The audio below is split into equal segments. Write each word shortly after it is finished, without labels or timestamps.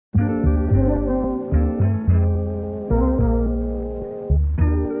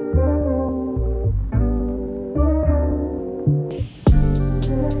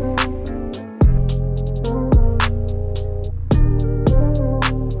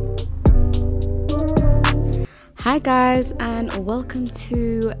Hi guys, and welcome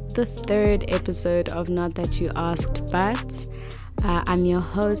to the third episode of Not That You Asked But. I'm your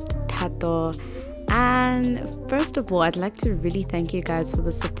host Tato, and first of all I'd like to really thank you guys for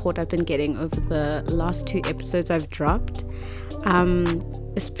the support I've been getting over the last two episodes I've dropped,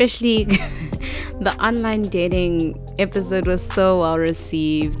 especially the online dating episode was so well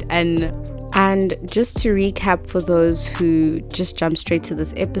received. And just to recap for those who just jumped straight to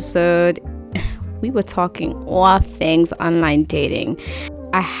this episode, we were talking all things online dating.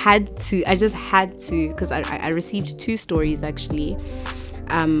 I just had to, because I received two stories actually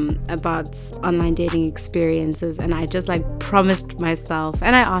about online dating experiences, and I just promised myself,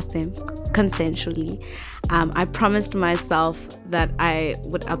 and I asked them consensually, I promised myself that I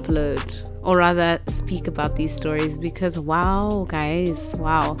would upload, or rather speak about these stories, because wow guys,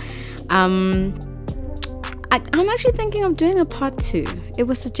 wow. I'm actually thinking of doing a part 2. It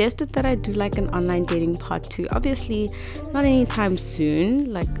was suggested that I do an online dating part 2. Obviously, not anytime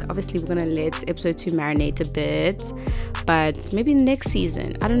soon. Obviously, we're going to let episode 2 marinate a bit. But maybe next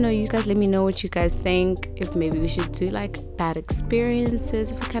season. I don't know. You guys let me know what you guys think. If maybe we should do bad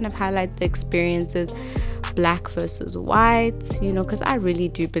experiences. If we kind of highlight the experiences, black versus white. Because I really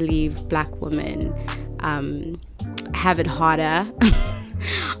do believe black women have it harder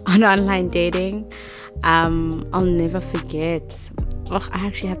on online dating. I'll never forget. I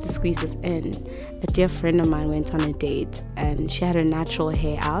actually have to squeeze this in. A dear friend of mine went on a date, and she had her natural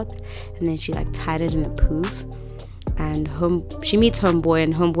hair out, and then she tied it in a poof. And she meets homeboy,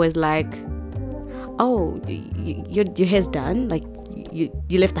 and homeboy's like, "Oh, your hair's done?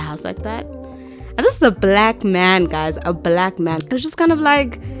 You left the house like that?" And this is a black man, guys, a black man. It was just kind of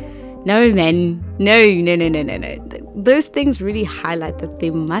no, man, no. Those things really highlight that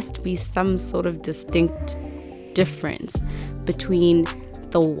there must be some sort of distinct difference between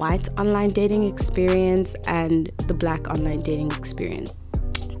the white online dating experience and the black online dating experience.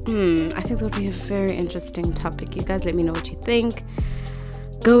 I think that'll be a very interesting topic. You guys let me know what you think.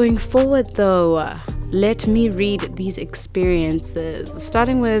 Going forward though, let me read these experiences,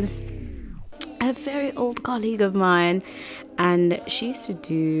 starting with a very old colleague of mine, and she used to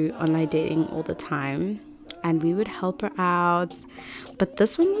do online dating all the time, and we would help her out. But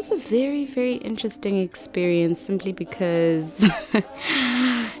this one was a very, very interesting experience, simply because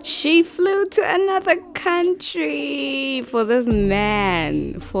she flew to another country for this man.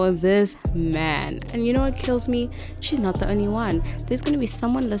 And you know what kills me? She's not the only one. There's going to be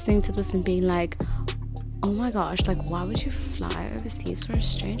someone listening to this and being like, "Oh my gosh, why would you fly overseas for a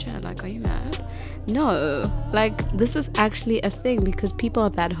stranger? Are you mad?" No, this is actually a thing, because people are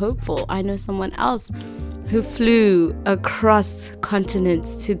that hopeful. I know someone else who flew across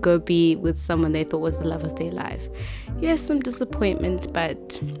continents to go be with someone they thought was the love of their life. Yes, some disappointment,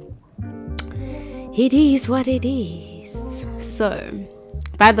 but it is what it is. So,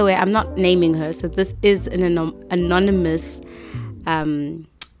 by the way, I'm not naming her, so this is an anonymous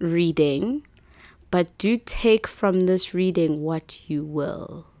reading. But do take from this reading what you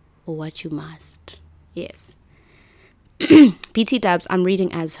will, or what you must. Yes. PT Dubs, I'm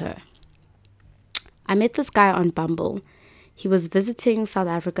reading as her. I met this guy on Bumble. He was visiting South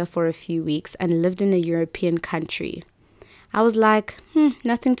Africa for a few weeks and lived in a European country. I was like,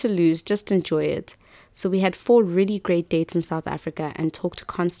 nothing to lose, just enjoy it. So we had 4 really great dates in South Africa and talked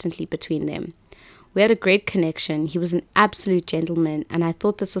constantly between them. We had a great connection. He was an absolute gentleman, and I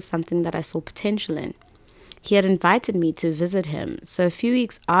thought this was something that I saw potential in. He had invited me to visit him, so a few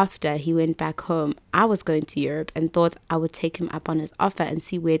weeks after he went back home, I was going to Europe and thought I would take him up on his offer and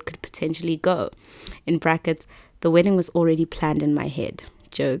see where it could potentially go. In brackets, the wedding was already planned in my head.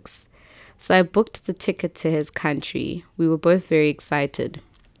 Jokes. So I booked the ticket to his country. We were both very excited.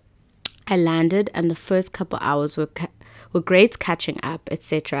 I landed, and the first couple hours were great catching up,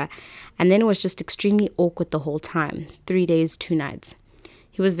 etc. And then it was just extremely awkward the whole time. 3 days, 2 nights.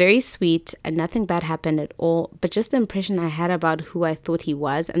 He was very sweet and nothing bad happened at all, but just the impression I had about who I thought he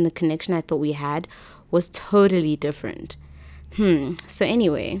was and the connection I thought we had was totally different. So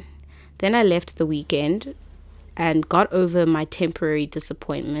anyway, then I left the weekend and got over my temporary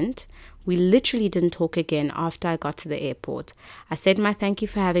disappointment. We literally didn't talk again after I got to the airport. I said my thank you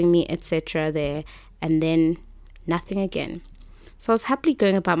for having me, etc. there, and then nothing again. So I was happily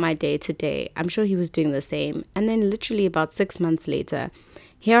going about my day to day. I'm sure he was doing the same. And then literally about 6 months later,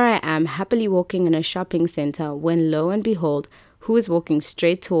 here I am happily walking in a shopping center when lo and behold, who is walking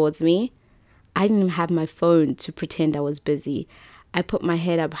straight towards me? I didn't even have my phone to pretend I was busy. I put my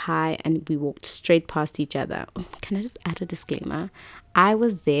head up high and we walked straight past each other. Can I just add a disclaimer? I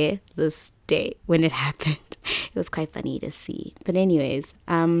was there this day when it happened. It was quite funny to see. But anyways,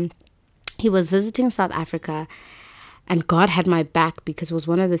 He was visiting South Africa, and God had my back because it was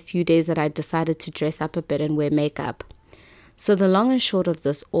one of the few days that I decided to dress up a bit and wear makeup. So the long and short of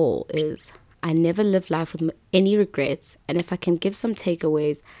this all is I never live life with any regrets. And if I can give some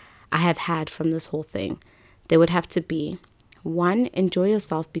takeaways I have had from this whole thing, they would have to be: 1, enjoy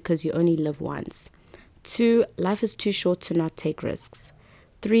yourself because you only live once. 2, life is too short to not take risks.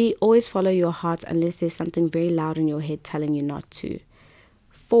 3, always follow your heart unless there's something very loud in your head telling you not to.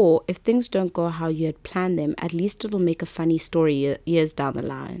 4, if things don't go how you had planned them, at least it'll make a funny story years down the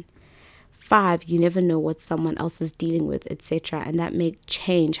line. 5, you never know what someone else is dealing with, etc. And that may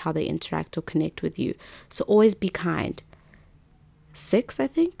change how they interact or connect with you. So always be kind. 6, I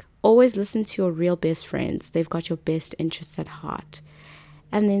think, always listen to your real best friends. They've got your best interests at heart.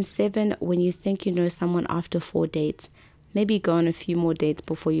 And then 7, when you think you know someone after 4 dates, maybe go on a few more dates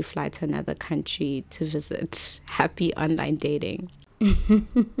before you fly to another country to visit. Happy online dating.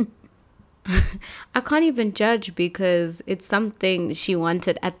 I can't even judge because it's something she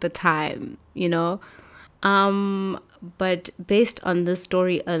wanted at the time, you know? But based on this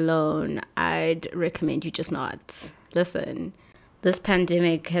story alone, I'd recommend you just not. Listen, this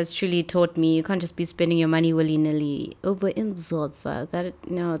pandemic has truly taught me you can't just be spending your money willy-nilly over insults.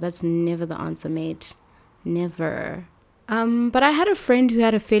 That's never the answer, mate. Never. But I had a friend who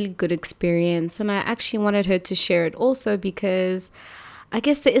had a fairly good experience, and I actually wanted her to share it also because I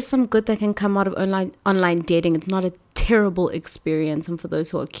guess there is some good that can come out of online dating. It's not a terrible experience. And for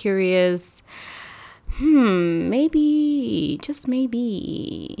those who are curious, maybe, just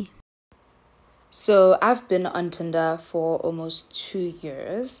maybe. So I've been on Tinder for almost 2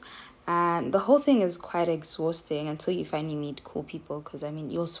 years, and the whole thing is quite exhausting until you finally meet cool people, because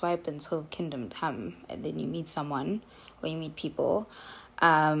you'll swipe until kingdom come and then you meet someone or you meet people.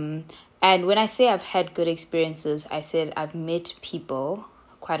 And when I say I've had good experiences, I said I've met people,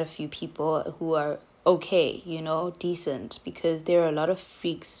 quite a few people who are okay, decent, because there are a lot of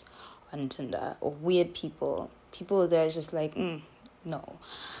freaks on Tinder, or weird people that are just like, no.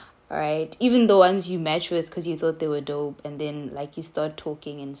 All right, even the ones you match with because you thought they were dope, and then you start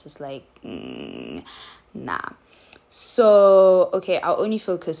talking and it's just like, nah. So, okay, I'll only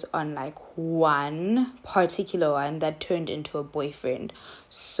focus on one particular one that turned into a boyfriend.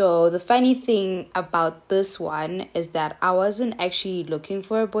 So the funny thing about this one is that I wasn't actually looking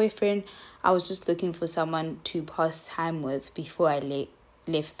for a boyfriend. I was just looking for someone to pass time with before I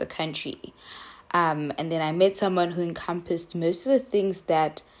left the country. And then I met someone who encompassed most of the things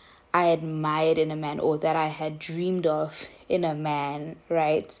that I admired in a man, or that I had dreamed of in a man,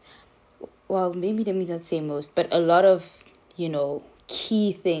 right? Well, maybe let me not say most, but a lot of,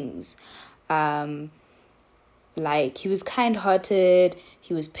 key things. He was kind-hearted,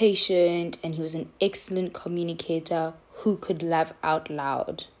 he was patient, and he was an excellent communicator who could laugh out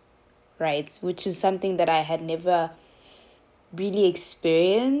loud, right? Which is something that I had never really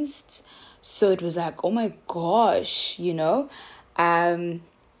experienced. So it was like, oh my gosh,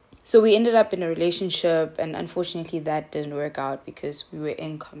 So we ended up in a relationship, and unfortunately that didn't work out because we were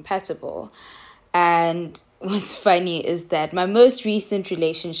incompatible. And what's funny is that my most recent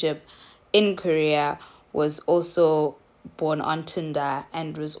relationship in Korea was also born on Tinder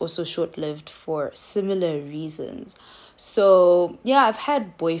and was also short-lived for similar reasons. So yeah, I've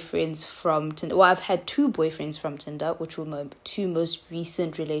had boyfriends from Tinder. Well, I've had 2 boyfriends from Tinder, which were my 2 most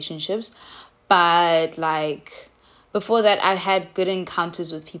recent relationships. But before that, I had good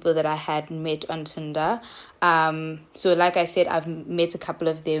encounters with people that I had met on Tinder. So like I said, I've met a couple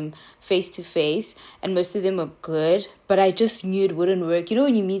of them face to face, and most of them were good, but I just knew it wouldn't work.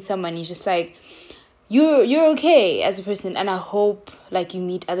 When you meet someone, you're just like, you're okay as a person, and I hope you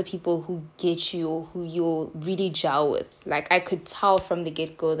meet other people who get you, or who you'll really gel with. I could tell from the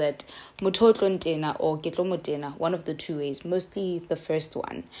get-go that mototlo ntena or getlo motena, one of the 2 ways, mostly the first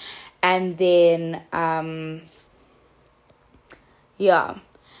one. And then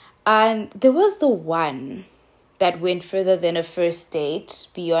there was the one that went further than a first date,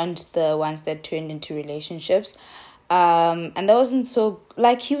 beyond the ones that turned into relationships. And that wasn't so,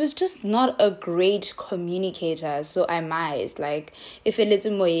 he was just not a great communicator. So I might, if it let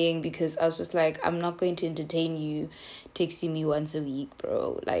him, because I was just like, I'm not going to entertain you texting me once a week,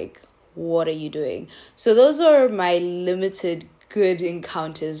 bro. What are you doing? So those are my limited good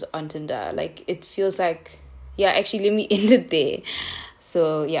encounters on Tinder. It feels like, actually, let me end it there.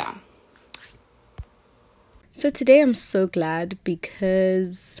 So, yeah. So today I'm so glad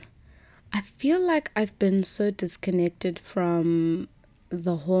because I feel like I've been so disconnected from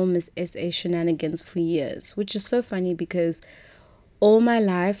the whole Miss SA shenanigans for years, which is so funny because all my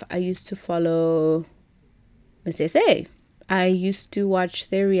life I used to follow Miss SA. I used to watch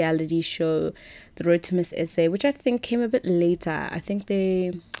their reality show, The Road to Miss SA, which I think came a bit later. I think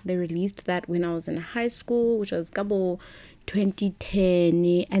they released that when I was in high school, which was Gabo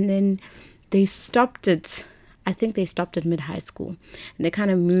 2010, and then they stopped it. I think they stopped at mid high school, and they kind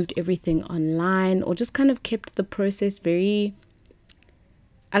of moved everything online, or just kind of kept the process very,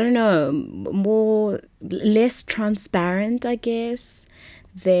 I don't know, more less transparent, I guess.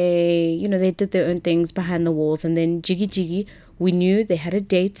 They did their own things behind the walls, and then Jiggy Jiggy, we knew they had a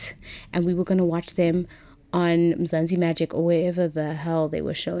date, and we were gonna watch them on Mzansi Magic or wherever the hell they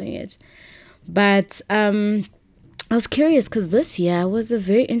were showing it. But I was curious because this year was a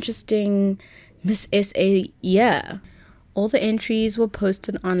very interesting Miss SA year. All the entries were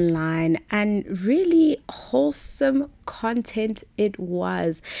posted online, and really wholesome content it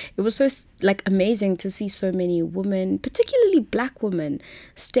was. It was so like amazing to see so many women, particularly black women,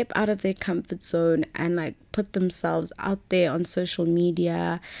 step out of their comfort zone and like put themselves out there on social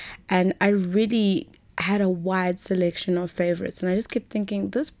media. And I really had a wide selection of favorites, and I just kept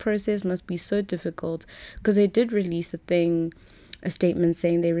thinking this process must be so difficult, because they did release a statement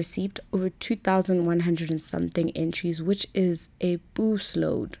saying they received over 2,100 and something entries, which is a boost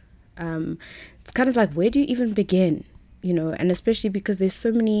load. It's kind of like, where do you even begin? And especially because there's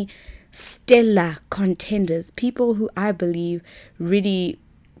so many stellar contenders, people who I believe really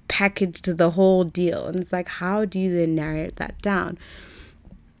packaged the whole deal. And it's like, how do you then narrow that down?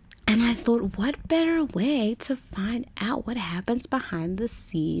 And I thought, what better way to find out what happens behind the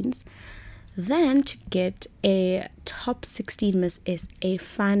scenes than to get a top 16 Miss SA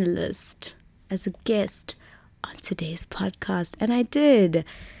finalist as a guest on today's podcast. And I did.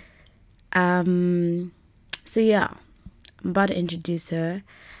 So yeah, I'm about to introduce her.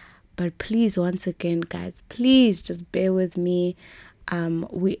 But please, once again, guys, please just bear with me.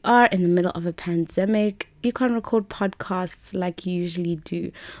 We are in the middle of a pandemic. You can't record podcasts like you usually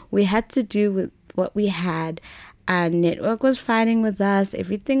do. We had to do with what we had. And network was fighting with us.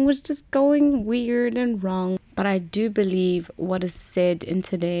 Everything was just going weird and wrong. But I do believe what is said in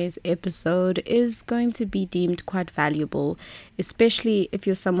today's episode is going to be deemed quite valuable, especially if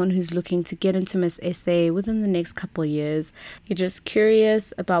you're someone who's looking to get into Miss SA within the next couple of years. You're just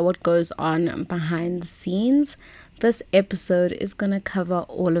curious about what goes on behind the scenes. This episode is going to cover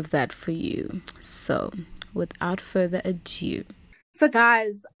all of that for you. So, without further ado. So,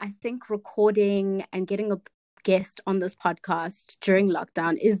 guys, I think recording and getting a guest on this podcast during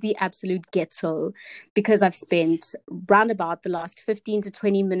lockdown is the absolute ghetto, because I've spent round about the last 15 to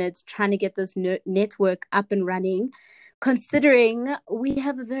 20 minutes trying to get this network up and running, considering we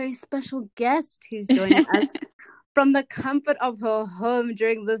have a very special guest who's joining us from the comfort of her home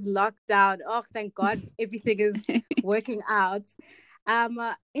during this lockdown. Oh, thank God everything is working out.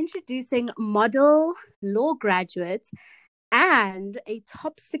 Introducing model, law graduate, and a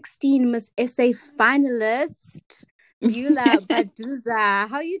top 16 Miss SA finalist, Beulah Baduza.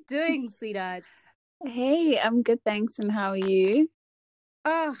 How are you doing, sweetheart? Hey, I'm good, thanks. And how are you?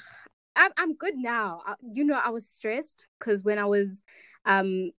 Oh, I'm good now. I was stressed because when I was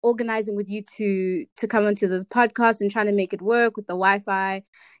organizing with you to come onto this podcast and trying to make it work with the Wi-Fi,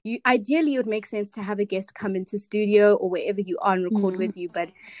 ideally it would make sense to have a guest come into studio or wherever you are and record with you.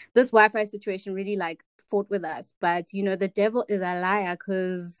 But this Wi-Fi situation really fought with us. But the devil is a liar,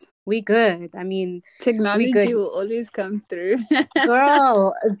 because we good. I mean, technology will always come through.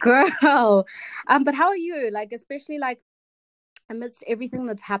 girl. But how are you? Especially amidst everything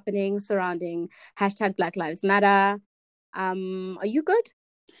that's happening surrounding hashtag Black Lives Matter. Are you good?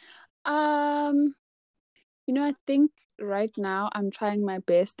 I think right now I'm trying my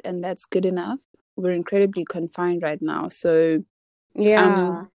best, and that's good enough. We're incredibly confined right now, so yeah,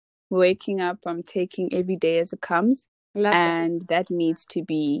 I'm waking up, I'm taking every day as it comes. And that needs to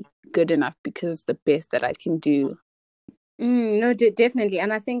be good enough, because it's the best that I can do. No, definitely.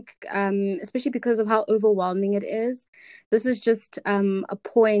 And I think especially because of how overwhelming it is, this is just a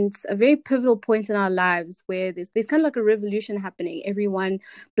very pivotal point in our lives where there's kind of like a revolution happening.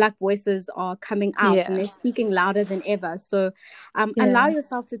 Black voices are coming out, and they're speaking louder than ever. So allow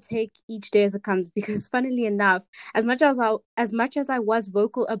yourself to take each day as it comes, because funnily enough, as much as I was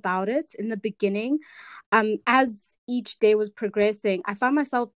vocal about it in the beginning, as each day was progressing, I found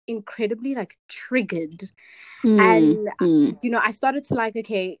myself incredibly triggered. And I started to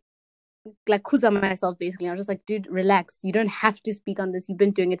kuza myself, basically. I was just like, dude, relax. You don't have to speak on this. You've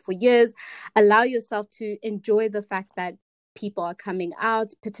been doing it for years. Allow yourself to enjoy the fact that people are coming out.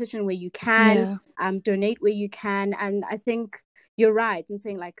 Petition where you can, donate where you can. And I think you're right in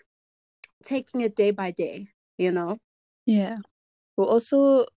saying taking it day by day, Yeah. We're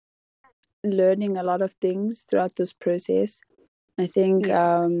also learning a lot of things throughout this process. I think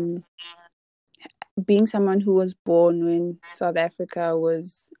Yes. being someone who was born when South Africa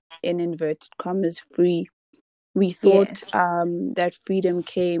was, in inverted commas, free, we thought Yes. that freedom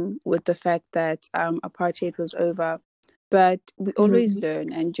came with the fact that apartheid was over. But we always Mm-hmm.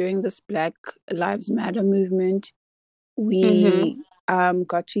 learn. And during this Black Lives Matter movement, Mm-hmm. we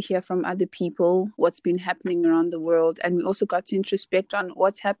got to hear from other people what's been happening around the world. And we also got to introspect on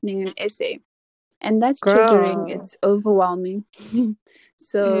what's happening in SA. And that's triggering, Girl. it's overwhelming.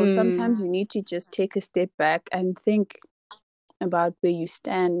 So Mm, sometimes you need to just take a step back and think about where you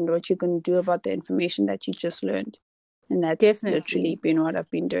stand and what you're going to do about the information that you just learned. And that's literally definitely. been what I've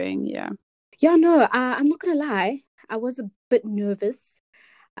been doing. Yeah. Yeah, no, I'm not gonna lie. I was a bit nervous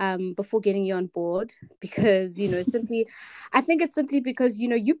before getting you on board because, simply I think it's simply because,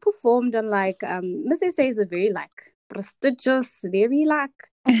 you performed on like Miss SA is a very like prestigious, very like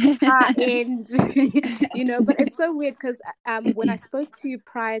high end, but it's so weird because when I spoke to you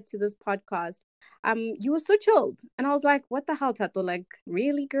prior to this podcast, you were so chilled. And I was like, what the hell, Tato? Like,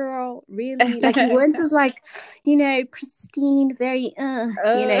 really, girl? Really? Like you weren't as like, pristine, very uh,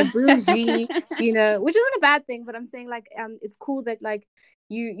 bougie, which isn't a bad thing, but I'm saying like it's cool that like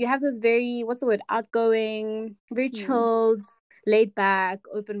you have this very, what's the word, outgoing, very mm, chilled, laid back,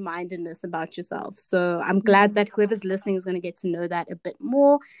 open mindedness about yourself. So I'm glad mm. that whoever's listening is going to get to know that a bit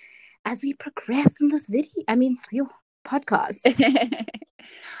more as we progress in this video. I mean, your podcast.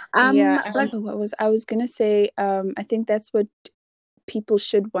 Yeah. But What was I was gonna say? I think that's what people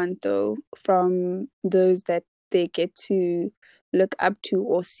should want though from those that they get to look up to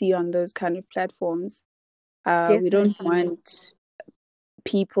or see on those kind of platforms. We don't definitely. want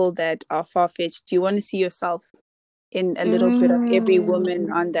people that are far-fetched. You want to see yourself in a little bit of every woman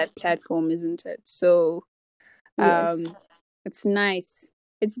Mm, on that platform, isn't it? So yes. it's nice.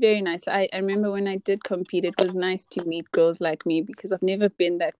 It's very nice. I remember when I did compete, it was nice to meet girls like me because I've never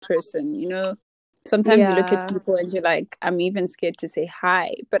been that person, you know. Sometimes you look at Yeah. people and you're like, I'm even scared to say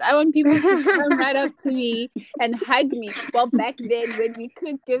hi, but I want people to come right up to me and hug me. Well, back then when we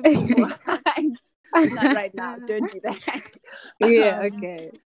could give people hugs, not right now, don't do that. Yeah, Um,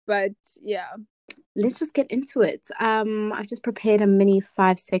 okay. but yeah. Let's just get into it. I've just prepared a mini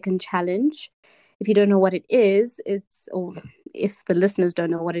 5-second challenge. If you don't know what it is, or if the listeners don't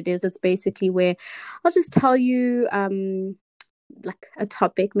know what it is, it's basically where I'll just tell you like a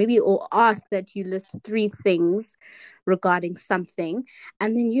topic, maybe, or ask that you list 3 things regarding something,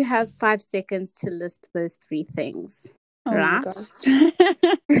 and then you have 5 seconds to list those 3 things. Oh my Right? gosh.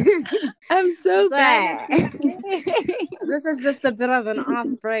 I'm so bad at So this game. this is just a bit of an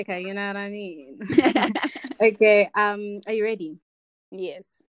icebreaker, you know what I mean? Okay, are you ready?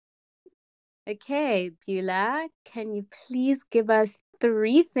 Yes. Okay, Beulah, can you please give us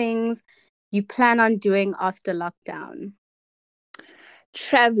 3 things you plan on doing after lockdown?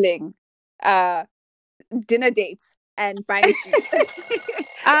 Traveling, uh, dinner dates, and buying shoes.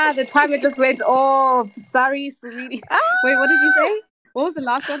 The timer just went off. Sorry, sweetie. Wait, what did you Ah! say? What was the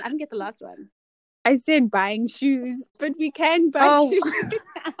last one? I didn't get the last one. I said buying shoes, but we can buy Oh, shoes.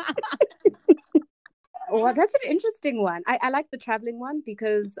 well, that's an interesting one. I like the traveling one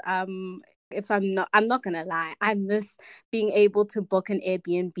because if I'm not gonna lie, I miss being able to book an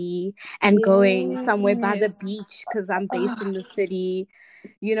Airbnb and going somewhere by the Yes. beach because I'm based in Oh, the city.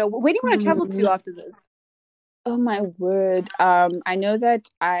 Where do you want to travel to mm. after this? Oh my word. I know that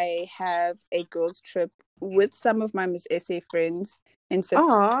I have a girls' trip with some of my Miss SA friends in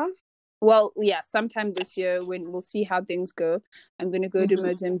September. Oh, Well, yeah, sometime this year when we'll see how things go. I'm gonna go to mm-hmm.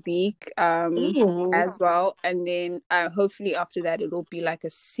 Mozambique Ooh. as well. And then hopefully after that it'll be like a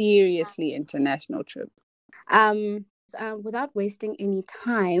seriously international trip. Um, without wasting any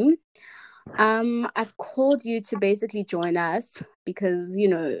time, I've called you to basically join us because,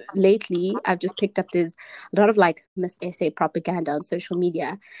 lately I've just picked up there's a lot of like Miss SA propaganda on social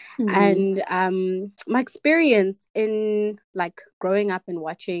media. Hmm. And my experience in like growing up and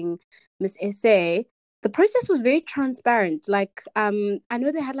watching Miss SA, the process was very transparent. Like, I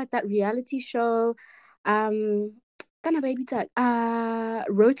know they had like that reality show, um, Kana Baby Tag,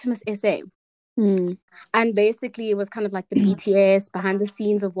 Road to Miss SA. Hmm. And basically, it was kind of like the BTS behind the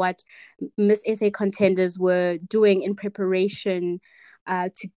scenes of what Miss SA contenders were doing in preparation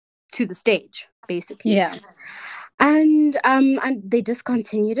to the stage, basically. Yeah. And they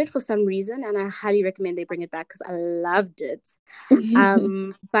discontinued it for some reason, and I highly recommend they bring it back because I loved it.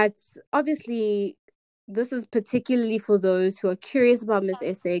 But obviously, this is particularly for those who are curious about Miss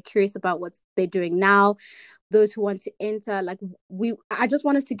SA, curious about what they're doing now, those who want to enter. Like I just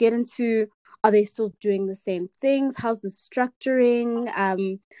want us to get into Are they still doing the same things? How's the structuring?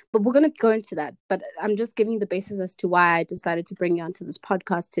 But we're going to go into that. But I'm just giving you the basis as to why I decided to bring you onto this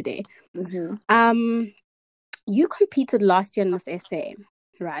podcast today. You competed last year in Miss SA,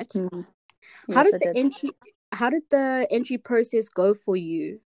 right? How Yes, did the entry process go for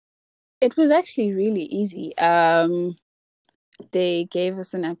you? It was actually really easy. They gave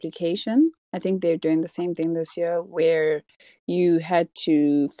us an application. I think they're doing the same thing this year, where you had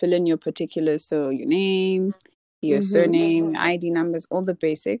to fill in your particulars, so your name, your surname, your ID numbers, all the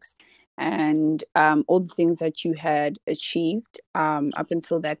basics, and all the things that you had achieved up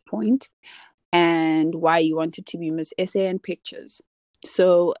until that point, and why you wanted to be Miss SA, and pictures.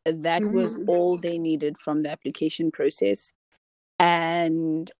 So that was all they needed from the application process.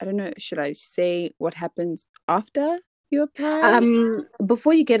 And I don't know, should I say what happens after you apply?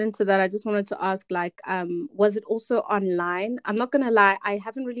 Before you get into that, I just wanted to ask, like, was it also online? I'm not gonna lie, I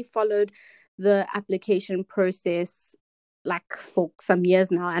haven't really followed the application process like for some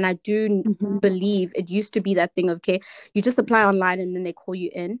years now, and I do believe it used to be that thing of, okay, you just apply online and then they call you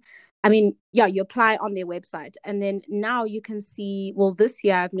in. I mean, yeah, you apply on their website, and then now you can see, well, this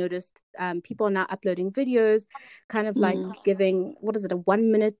year I've noticed people are now uploading videos, kind of like giving, what is it, a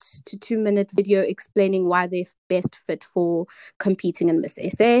 1 minute to 2 minute video explaining why they're best fit for competing in Miss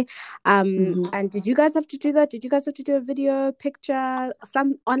SA. And did you guys have to do that? Did you guys have to do a video, picture,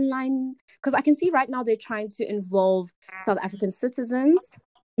 some online? Because I can see right now they're trying to involve South African citizens.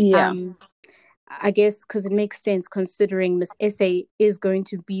 Yeah. I guess because it makes sense considering Miss SA is going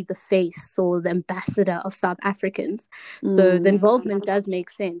to be the face or the ambassador of South Africans. So the involvement does make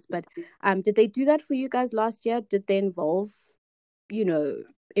sense. But did they do that for you guys last year? Did they involve,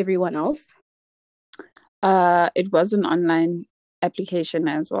 everyone else? It was an online application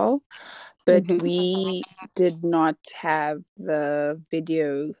as well, but we did not have the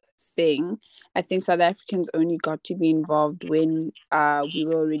video thing. I think South Africans only got to be involved when we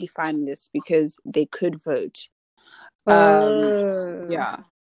were already finalists, because they could vote. Yeah.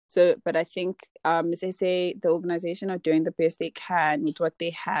 So, but I think as they say, the organization are doing the best they can with what they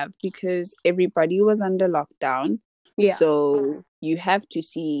have, because everybody was under lockdown. Yeah. So you have to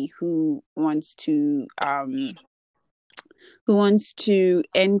see who wants to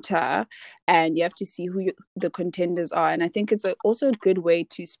enter, and you have to see who the contenders are. And I think it's also a good way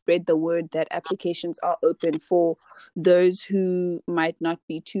to spread the word that applications are open for those who might not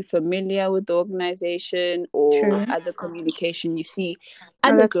be too familiar with the organization or other communication. You see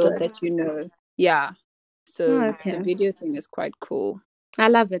other girls good. that yeah. So the video thing is quite cool. I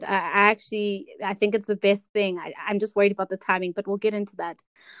love it. I think it's the best thing. I'm just worried about the timing, but we'll get into that.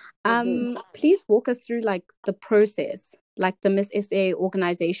 Please walk us through like the process, like the Miss SA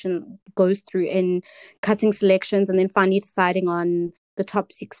organization goes through in cutting selections and then finally deciding on the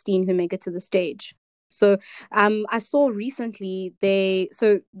top 16 who make it to the stage. So I saw recently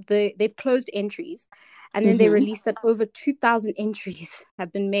they've closed entries, and then they released that over 2,000 entries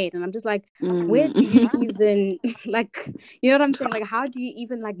have been made. And I'm just like, where do you even, like, you know what I'm saying? Like, how do you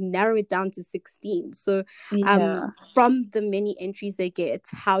even, like, narrow it down to 16? So from the many entries they get,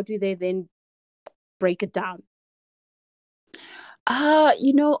 how do they then break it down?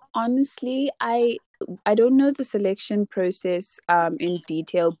 Honestly, I don't know the selection process in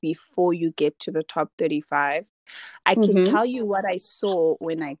detail before you get to the top 35. I can tell you what I saw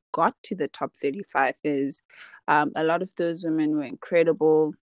when I got to the top 35 is a lot of those women were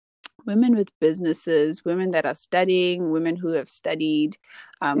incredible. Women with businesses, women that are studying, women who have studied,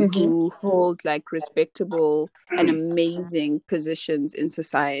 who hold like respectable and amazing positions in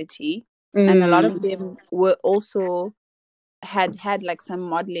society. And a lot of them were also had like some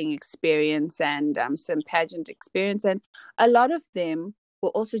modeling experience and some pageant experience, and a lot of them were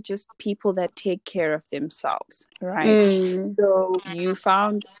also just people that take care of themselves, right? So you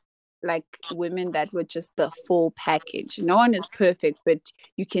found like women that were just the full package. No one is perfect, but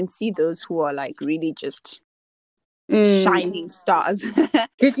you can see those who are like really just shining stars.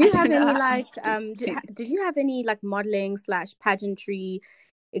 Did you have any like did you have any like modeling / pageantry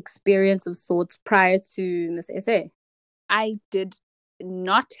experience of sorts prior to Miss SA? I did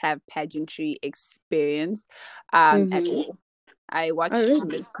not have pageantry experience at all. I watched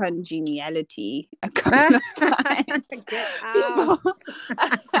Miss Congeniality a couple of times.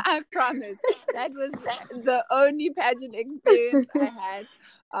 I promise. That was the only pageant experience I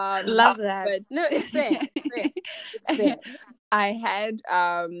had. Love that. But no, it's fair. It's fair. I had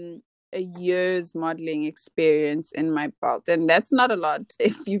a year's modeling experience in my belt, and that's not a lot.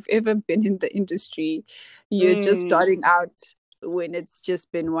 If you've ever been in the industry, you're just starting out when it's just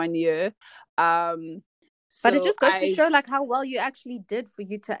been 1 year. But it So just goes to show like how well you actually did for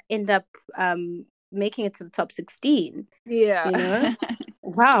you to end up making it to the top 16, yeah. you know?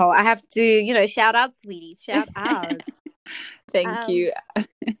 Wow, I have to, you know, shout out, sweetie, shout out. Thank you.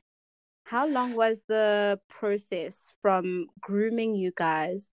 How long was the process from grooming you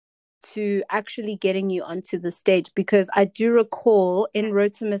guys to actually getting you onto the stage? Because I do recall in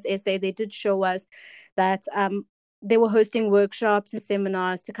Road to Miss SA, they did show us that they were hosting workshops and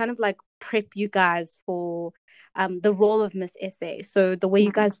seminars to kind of like prep you guys for the role of Miss SA. So the way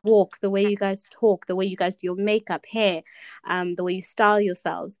you guys walk, the way you guys talk, the way you guys do your makeup, hair, the way you style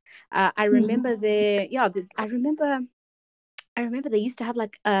yourselves. I remember I remember they used to have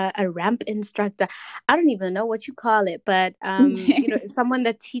like a ramp instructor. I don't even know what you call it, but you know, someone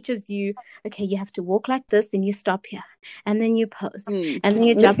that teaches you, okay, you have to walk like this, then you stop here, and then you pose, and then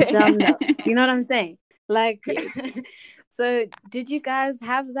you jump down low. You know what I'm saying? Like, Yes. so did you guys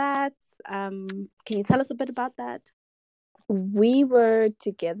have that? Can you tell us a bit about that? We were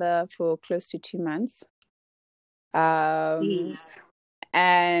together for close to 2 months. Please.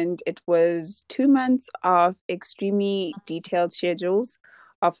 And it was 2 months of extremely detailed schedules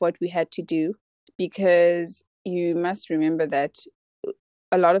of what we had to do, because you must remember that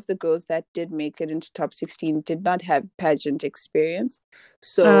a lot of the girls that did make it into top 16 did not have pageant experience.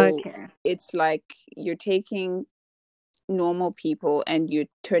 So it's like you're taking normal people and you're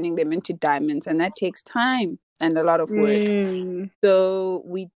turning them into diamonds, and that takes time and a lot of work. So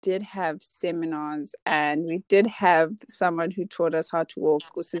we did have seminars, and we did have someone who taught us how to walk.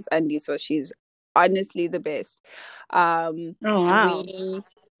 This is Andy, so she's honestly the best. Oh wow.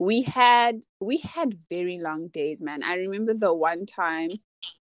 We had very long days, man. I remember the one time,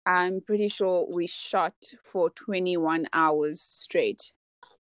 I'm pretty sure we shot for 21 hours straight.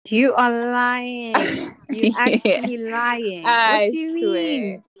 You are lying. You actually lying. What do you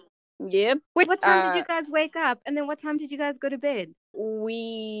mean? Yep. Wait, what time did you guys wake up? And then what time did you guys go to bed?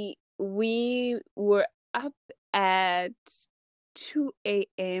 We were up at 2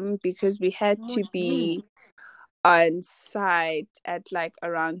 a.m. because we had to be on site at like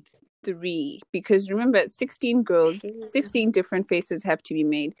around 3, because remember, 16 girls, 16 different faces have to be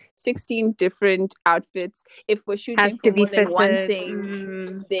made, 16 different outfits. If we're shooting for more than one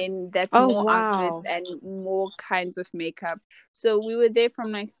thing, then that's more outfits and more kinds of makeup. So we were there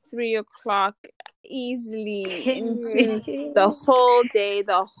from like 3 o'clock easily into the whole day,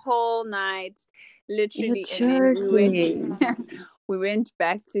 the whole night, literally. And then we went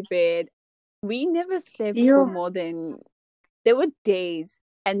back to bed. We never slept for more than, there were days,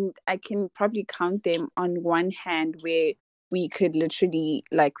 and I can probably count them on one hand, where we could literally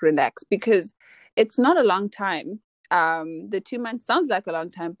like relax, because it's not a long time. The 2 months sounds like a long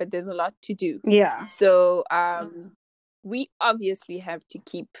time, but there's a lot to do. Yeah. So we obviously have to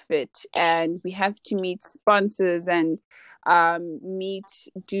keep fit, and we have to meet sponsors and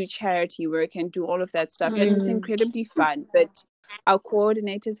do charity work and do all of that stuff. And it's incredibly fun, but our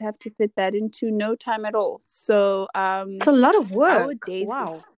coordinators have to fit that into no time at all. So it's a lot of work. Our days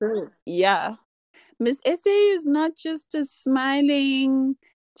yeah. Miss SA is not just a smiling,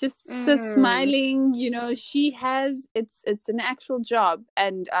 you know. She has, it's an actual job,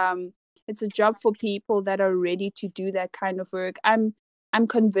 and it's a job for people that are ready to do that kind of work. I'm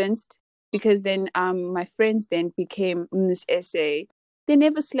convinced, because then my friends then became Miss SA. They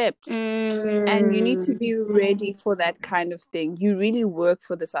never slept. And you need to be ready for that kind of thing. You really work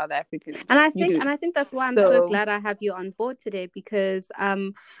for the South Africans. And I think that's why I'm so glad I have you on board today, because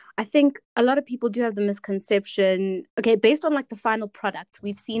I think a lot of people do have the misconception, okay, based on like the final product.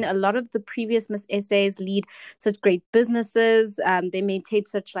 We've seen a lot of the previous Miss SAs lead such great businesses. They maintain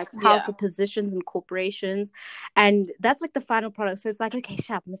such like powerful positions in corporations, and that's like the final product. So it's like, okay,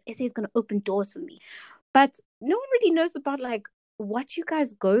 sharp, Miss SA is going to open doors for me. But no one really knows about like what you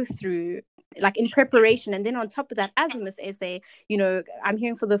guys go through like in preparation, and then on top of that, as a Miss SA, you know, I'm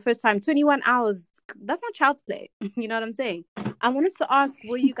hearing for the first time 21 hours, that's not child's play. You know what I'm saying? I wanted to ask,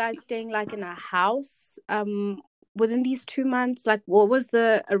 were you guys staying like in a house within these 2 months? Like, what was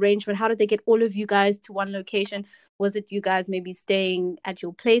the arrangement? How did they get all of you guys to one location? Was it you guys maybe staying at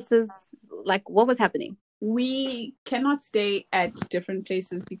your places? Like, what was happening? We cannot stay at different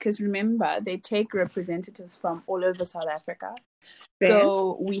places, because remember, they take representatives from all over South Africa.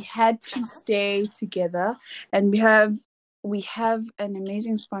 So we had to stay together, and we have an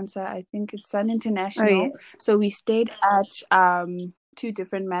amazing sponsor. I think it's Sun International. So we stayed at 2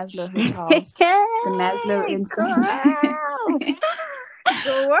 different Maslow hotels. The Maslow in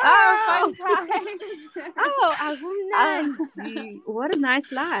Oh, Wow. fun times. Oh, Agumnandi. What a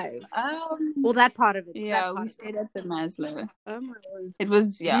nice life. Well, that part of it. Yeah, we stayed at the Maslow. Oh my word. It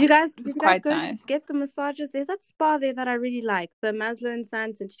was, Did you guys quite go nice. get the massages? There's that spa there that I really like, the Maslow and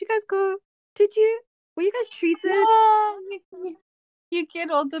Santon. Did you guys go? Did you? Were you guys treated? Yeah, you get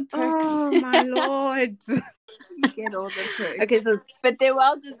all the perks. Oh my lord. You get all the perks. Okay, so but they're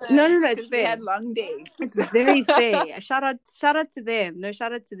well deserved. No, it's because we fair. had long days. It's very fair. Shout out to them. No,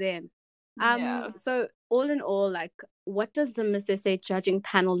 shout out to them. Yeah. So all in all, like, what does the Miss SA judging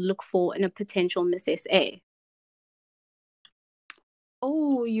panel look for in a potential Miss SA?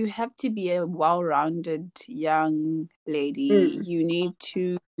 Oh, you have to be a well-rounded young lady. You need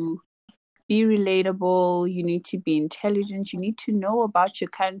to be relatable. You need to be intelligent. You need to know about your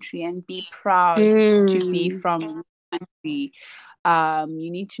country and be proud to be from your country.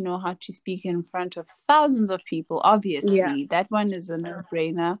 You need to know how to speak in front of thousands of people. Obviously, that one is a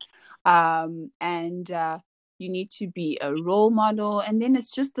no-brainer. And you need to be a role model, and then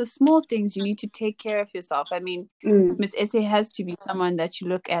it's just the small things. You need to take care of yourself. I mean, Miss SA has to be someone that you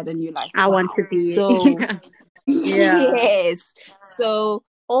look at and you're like, I want to be. So Yeah. Yes. So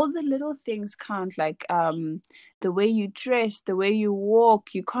all the little things count, like the way you dress, the way you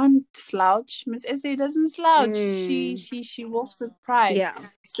walk. You can't slouch. Miss SA doesn't slouch. She walks with pride. Yeah.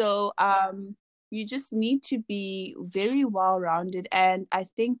 So you just need to be very well-rounded, and I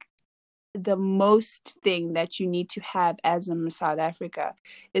think the most thing that you need to have as a Miss South Africa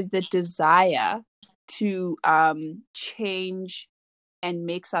is the desire to change and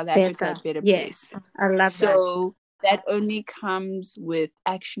make South Africa a better place. I love that. So that only comes with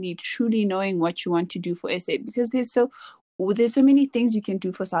actually truly knowing what you want to do for SA, because there's so many things you can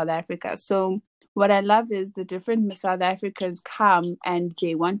do for South Africa. So what I love is the different Miss South Africans come and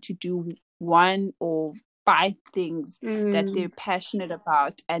they want to do one or 5 things that they're passionate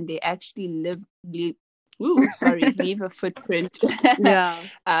about, and they actually leave a footprint.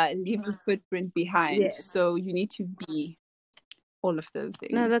 Leave a footprint behind. So you need to be all of those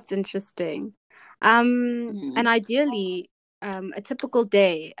things. No, that's interesting. And ideally, a typical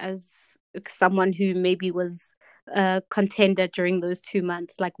day as someone who maybe was a contender during those 2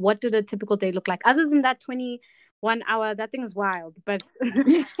 months, like, what did a typical day look like other than that 21 hour? That thing is wild, but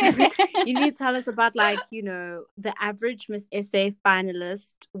you need to tell us about, like, you know, the average Miss SA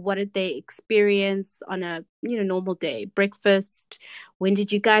finalist. What did they experience on a, you know, normal day? Breakfast, when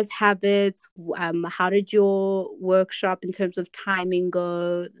did you guys have it? How did your workshop in terms of timing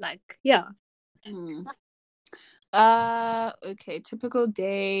go? Like, yeah. Okay, typical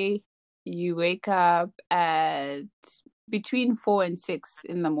day, you wake up at between 4 and 6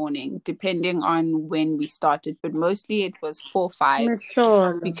 in the morning, depending on when we started, but mostly it was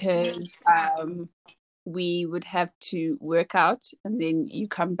 4-5 because we would have to work out, and then you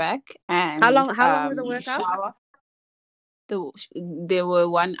come back and how long were the workouts? Shower. There were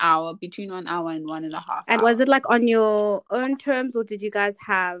 1 hour, between 1 hour and 1.5 and was it like on your own terms, or did you guys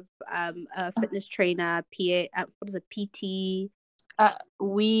have a fitness trainer, PT?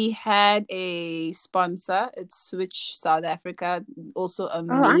 We had a sponsor. It's Switch South Africa, also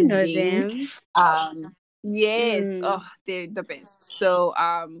amazing. I know them. Yes. Oh, they're the best. So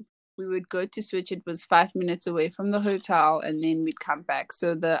we would go to Switch. It was 5 minutes away from the hotel, and then we'd come back.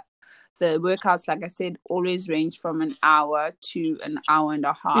 So the workouts, like I said, always range from 1 hour to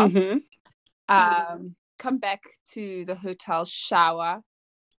 1.5 hours. Come back to the hotel, shower,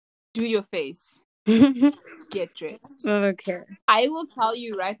 do your face, get dressed. Okay. I will tell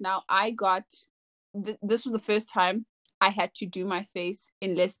you right now, I got this was the first time I had to do my face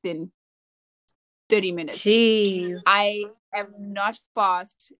in less than 30 minutes. Jeez. I am not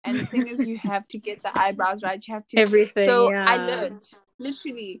fast, and the thing is, you have to get the eyebrows right. You have to everything. So yeah. I learned,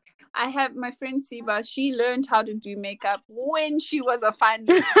 literally. I have my friend Siba. She learned how to do makeup when she was a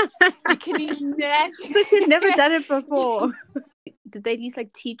finalist. You can imagine. So she'd never done it before. Did they at least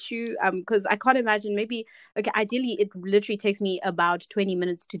like teach you? Because I can't imagine. Maybe, okay, ideally it literally takes me about 20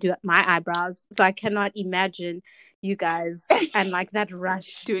 minutes to do my eyebrows. So I cannot imagine you guys and like that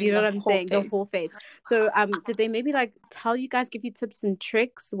rush. Doing you know what I'm saying? Face. The whole face. So did they maybe like tell you guys, give you tips and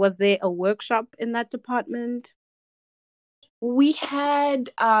tricks? Was there a workshop in that department? We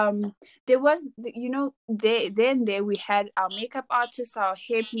had there was, you know, there we had our makeup artists, our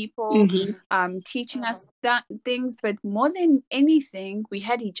hair people, teaching us things, but more than anything we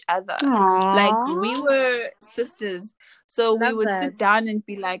had each other. Aww. Like, we were sisters, so we would sit down and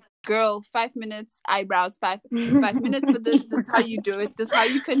be like, girl, 5 minutes eyebrows, 5 minutes for this is how you do it, this is how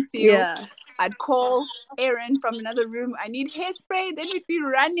you conceal. I'd call Erin from another room, I need hairspray, then we'd be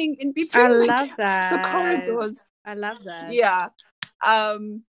running in between I love that. the corridors. I love that. Yeah.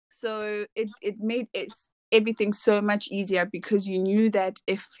 So it made everything so much easier, because you knew that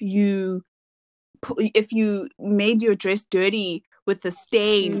if you made your dress dirty with a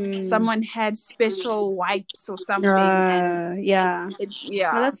stain, someone had special wipes or something, and Yeah. Well,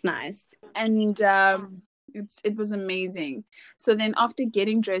 yeah, that's nice. and it was amazing. So then after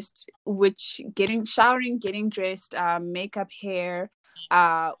getting dressed, showering, getting dressed, makeup, hair,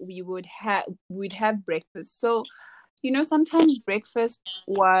 we'd have breakfast. So sometimes breakfast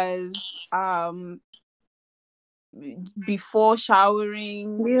was before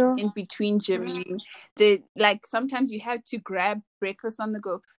showering, Yeah. in between gymming. Like sometimes you had to grab breakfast on the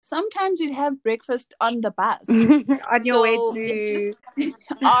go. Sometimes you'd have breakfast on the bus. On your way to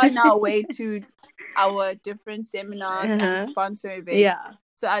on our way to our different seminars and sponsor events. Yeah.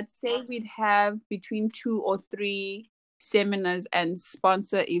 So I'd say we'd have between 2 or 3 seminars and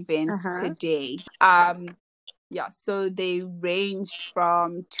sponsor events per day. Yeah, so they ranged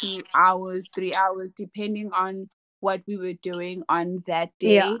from 2 hours, 3 hours, depending on what we were doing on that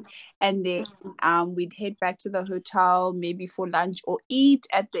day. Yeah. And then we'd head back to the hotel, maybe for lunch or eat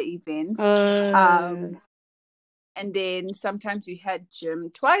at the events. And then sometimes we had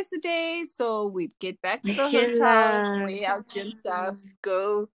gym twice a day, so we'd get back to the hotel, wear our gym stuff,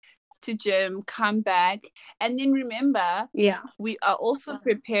 go to gym, come back, and then remember, we are also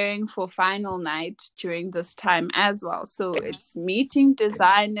preparing for final night during this time as well. So it's meeting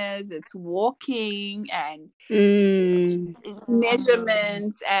designers, it's walking and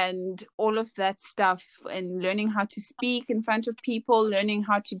measurements and all of that stuff, and learning how to speak in front of people, learning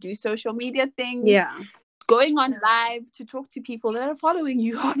how to do social media things. Going on live to talk to people that are following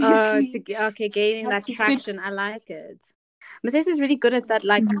you, obviously. Gaining that traction. I like it. Masese is really good at that,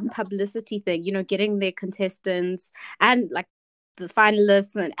 like, publicity thing, getting their contestants and like the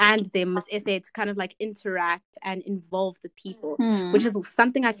finalists and their Miss SA to kind of like interact and involve the people, which is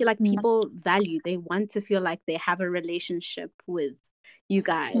something I feel like people value. They want to feel like they have a relationship with you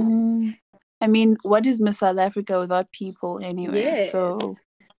guys. I mean, what is Miss South Africa without people anyway? Yes. So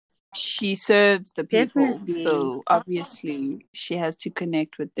she serves the people. Definitely. So obviously she has to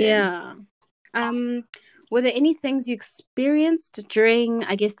connect with them. Yeah. Were there any things you experienced during,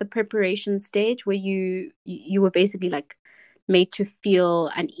 I guess, the preparation stage where you were basically like made to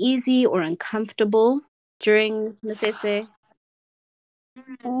feel uneasy or uncomfortable during Masese?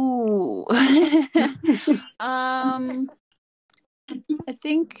 Ooh. I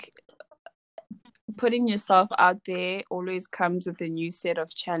think putting yourself out there always comes with a new set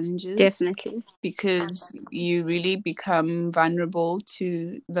of challenges. Definitely. Because you really become vulnerable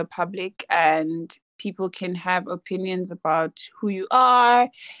to the public, and people can have opinions about who you are.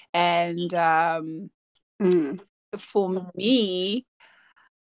 And for me,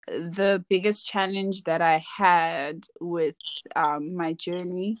 the biggest challenge that I had with my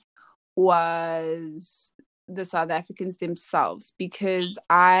journey was the South Africans themselves, because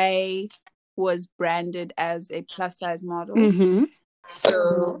I was branded as a plus size model.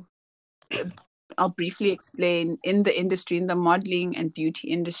 So I'll briefly explain, in the industry, in the modeling and beauty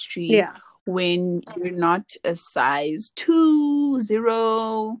industry, when you're not a size 2,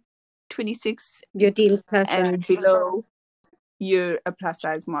 0, 26 you're deemed plus and below, you're a plus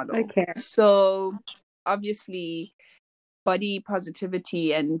size model. So obviously body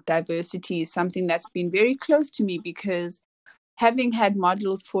positivity and diversity is something that's been very close to me, because having had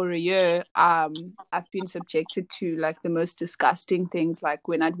modeled for a year, I've been subjected to like the most disgusting things, like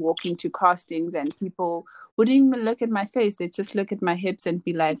when I'd walk into castings and people wouldn't even look at my face. They'd just look at my hips and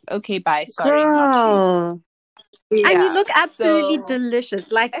be like, okay, bye, sorry, not you. And you look absolutely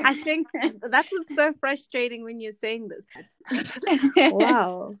delicious. Like, I think that's what's so frustrating when you're saying this.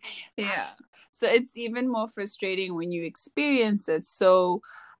 Wow. Yeah. So it's even more frustrating when you experience it. So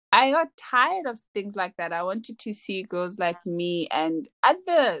I got tired of things like that. I wanted to see girls like me and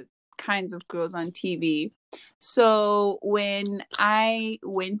other kinds of girls on TV. So when I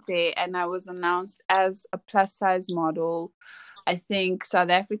went there and I was announced as a plus size model, I think South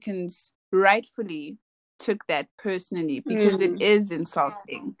Africans rightfully took that personally, because it is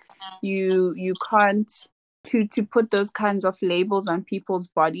insulting. You can't to put those kinds of labels on people's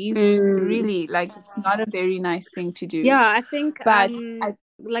bodies. Really, like, it's not a very nice thing to do. Yeah, I think but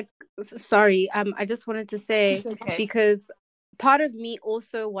sorry, I just wanted to say, because part of me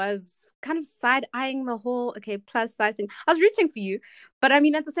also was kind of side-eyeing the whole plus size thing. I was rooting for you, but I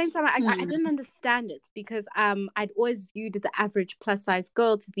mean, at the same time, I didn't understand it, because I'd always viewed the average plus size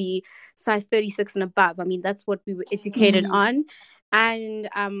girl to be size 36 and above. I mean, that's what we were educated on. And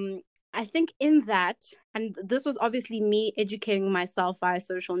I think in that, and this was obviously me educating myself via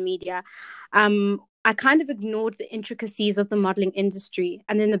social media, I kind of ignored the intricacies of the modeling industry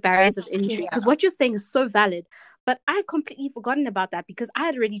and then the barriers of entry. Yeah. Because what you're saying is so valid. But I had completely forgotten about that because I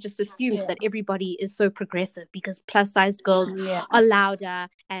had already just assumed Yeah. that everybody is so progressive because plus size girls Yeah. are louder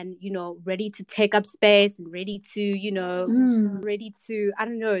and, you know, ready to take up space and ready to, you know, ready to, I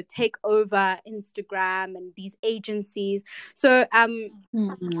don't know, take over Instagram and these agencies. So,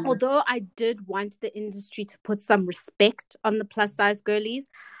 although I did want the industry to put some respect on the plus size girlies,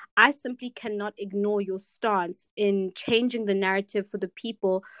 I simply cannot ignore your stance in changing the narrative for the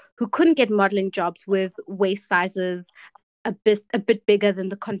people who couldn't get modeling jobs with waist sizes a bit bigger than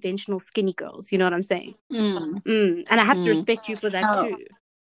the conventional skinny girls. You know what I'm saying? And I have to respect you for that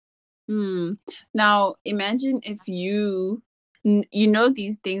too. Now, imagine if you know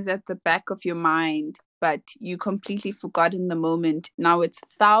these things at the back of your mind, but you completely forgot in the moment. Now it's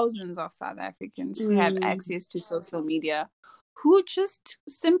thousands of South Africans who have access to social media who just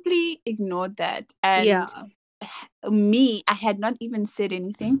simply ignored that. And me, I had not even said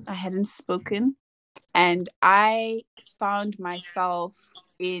anything. I hadn't spoken. And I found myself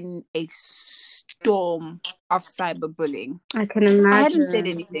in a storm of cyberbullying. I can imagine. I hadn't said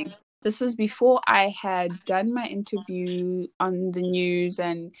anything. This was before I had done my interview on the news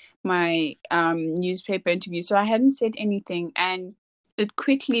and my newspaper interview. So I hadn't said anything. And it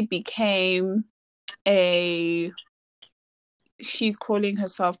quickly became she's calling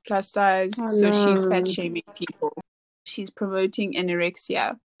herself plus size. She's fat shaming people. She's promoting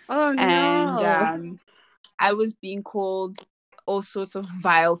anorexia. And I was being called all sorts of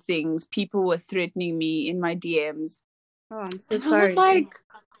vile things. People were threatening me in my DMs. Oh, I'm so sorry. I was like,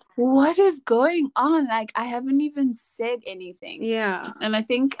 what is going on? Like, I haven't even said anything. Yeah. And I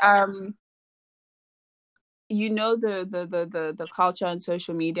think you know the culture on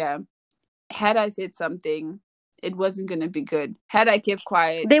social media. Had I said something, it wasn't gonna be good. Had I kept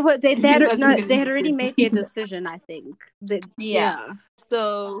quiet, they had already made their decision, I think. Yeah.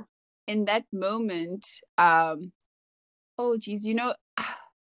 So in that moment, oh geez, you know,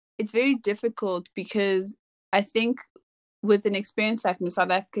 it's very difficult because I think with an experience like Miss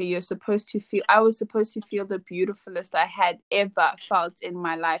South Africa, I was supposed to feel the beautifulest I had ever felt in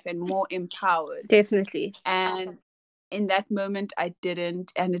my life and more empowered. Definitely. And in that moment, I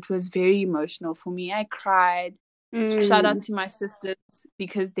didn't. And it was very emotional for me. I cried. Shout out to my sisters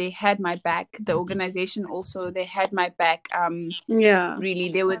because they had my back. The organization also, they had my back. Really,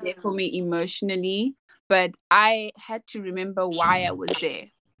 they were there for me emotionally. But I had to remember why I was there.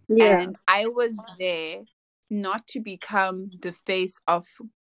 Yeah. And I was there not to become the face of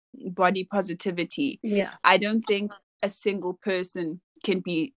body positivity. Yeah. I don't think a single person can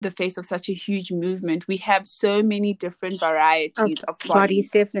be the face of such a huge movement. We have so many different varieties of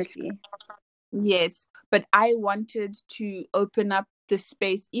bodies. Definitely. Yes, but I wanted to open up the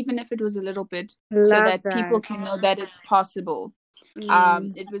space, even if it was a little bit, so that people can know that it's possible.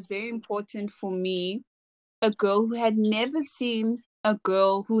 It was very important for me, a girl who had never seen a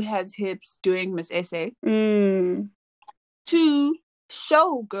girl who has hips doing Miss SA, to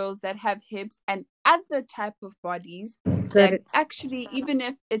show girls that have hips and other type of bodies that actually, even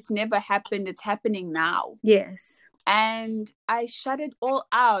if it's never happened, it's happening now. Yes. And I shut it all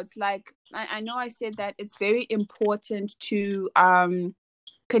out. Like, I know I said that it's very important to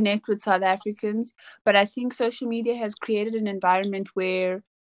connect with South Africans, but I think social media has created an environment where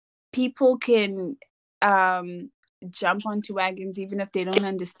people can jump onto wagons even if they don't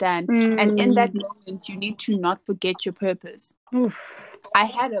understand. And in that moment, you need to not forget your purpose. I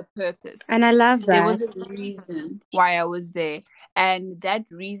had a purpose. And I love that. There was a reason why I was there. And that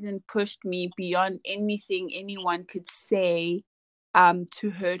reason pushed me beyond anything anyone could say to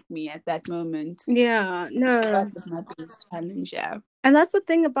hurt me at that moment. Yeah, no. So that was my biggest challenge, yeah. And that's the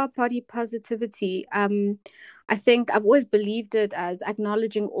thing about body positivity. I think I've always believed it as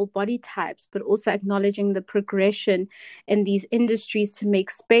acknowledging all body types, but also acknowledging the progression in these industries to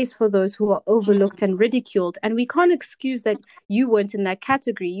make space for those who are overlooked and ridiculed. And we can't excuse that you weren't in that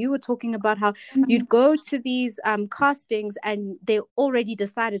category. You were talking about how you'd go to these castings and they already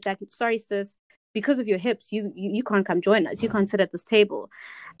decided that, sorry, sis, because of your hips, you can't come join us. You can't sit at this table.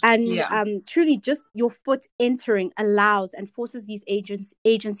 And truly just your foot entering allows and forces these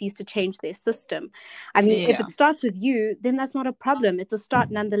agencies to change their system. I mean, if it starts with you, then that's not a problem. It's a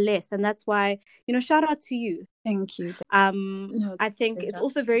start nonetheless. And that's why, you know, shout out to you. Thank you. I think it's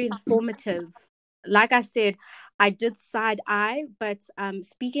also very informative. Like I said, I did side eye, but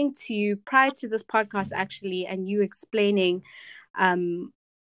speaking to you prior to this podcast, actually, and you explaining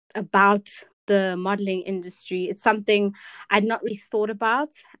about the modeling industry, it's something I'd not really thought about,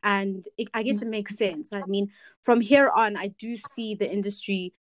 and I guess it makes sense. I mean, from here on, I do see the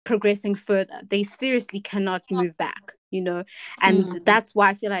industry progressing further. They seriously cannot move back, and Mm. that's why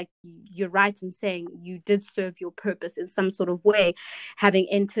I feel like you're right in saying you did serve your purpose in some sort of way, having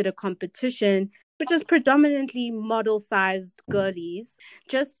entered a competition which is predominantly model sized girlies.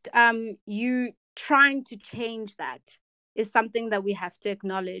 Just you trying to change that is something that we have to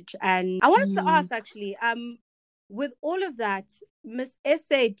acknowledge. And I wanted to Mm. ask, actually, with all of that, Miss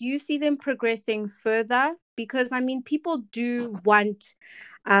Essay, do you see them progressing further? Because I mean, people do want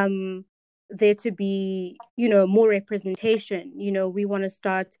there to be, more representation. We want to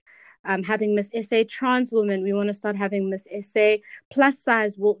start having Miss Essay trans women. We want to start having Miss Essay plus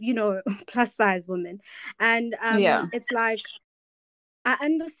size, plus size women. And Yeah. it's like, I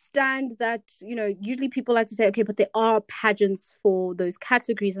understand that, usually people like to say, okay, but there are pageants for those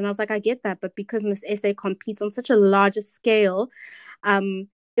categories. And I was like, I get that. But because Miss SA competes on such a larger scale,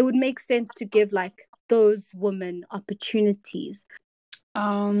 it would make sense to give like those women opportunities.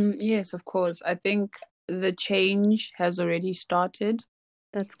 Yes, of course. I think the change has already started.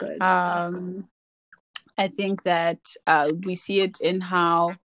 That's good. I think that we see it in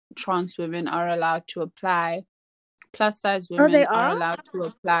how trans women are allowed to apply. Plus size Oh, they women are are? allowed to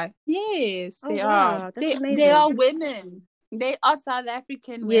apply. Yes, Oh, they are. wow. That's They amazing. are women. They are South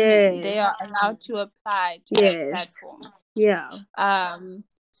African women. They Yes. are allowed to apply to that Yes. platform. Yeah.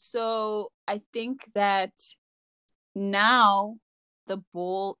 So I think that now the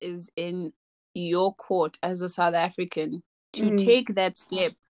ball is in your court as a South African to take that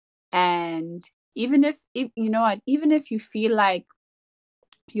step. And even if you know what, even if you feel like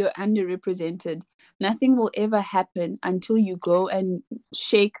you're underrepresented, nothing will ever happen until you go and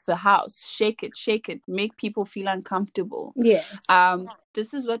shake the house, shake it, make people feel uncomfortable. Yes.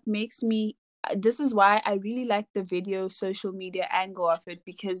 This is what makes me, this is why I really like the video social media angle of it,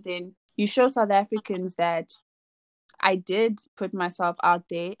 because then you show South Africans that I did put myself out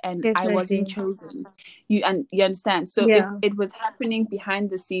there and I wasn't Definitely. chosen. You understand? So if Yeah. it was happening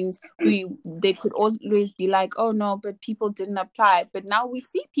behind the scenes, they could always be like, oh no, but people didn't apply. But now we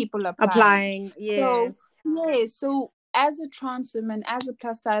see people applying. So Yes. so as a trans woman, as a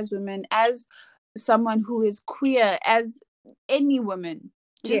plus size woman, as someone who is queer, as any woman,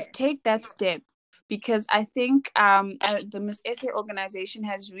 just Yes. take that step. Because I think the Miss SA organization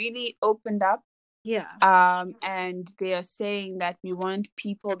has really opened up. Yeah. And they are saying that we want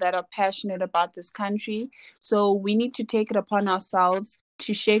people that are passionate about this country. So we need to take it upon ourselves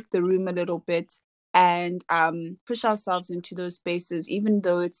to shake the room a little bit and push ourselves into those spaces, even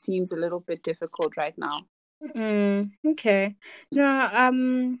though it seems a little bit difficult right now. Okay.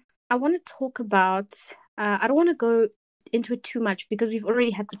 I want to talk about, I don't want to go into it too much because we've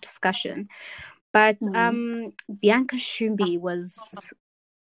already had this discussion. But Bianca Shumbi was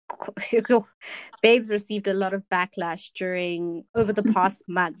Babes received a lot of backlash over the past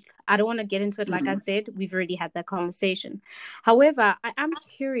month. I don't want to get into it. Like I said, we've already had that conversation. However, I am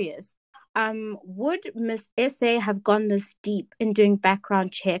curious. Would Miss SA have gone this deep in doing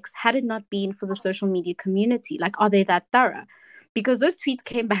background checks had it not been for the social media community? Like, are they that thorough? Because those tweets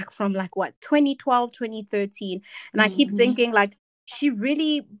came back from like what, 2012, 2013. And I keep thinking like, she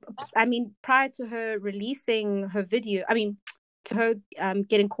really, I mean, prior to her releasing her video, to her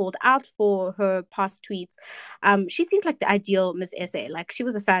getting called out for her past tweets, she seemed like the ideal Miss SA. Like, she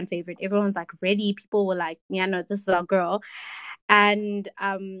was a fan favorite. Everyone's like ready. People were like, yeah, no, this is our girl. And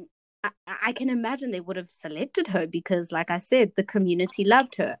I can imagine they would have selected her because, like I said, the community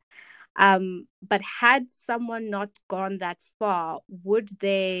loved her. But had someone not gone that far, would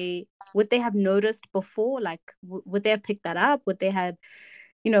they have noticed before? Like, would they have picked that up? Would they have,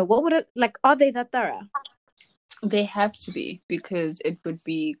 what would it, like, are they that thorough? They have to be, because it would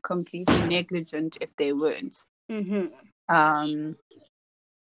be completely negligent if they weren't.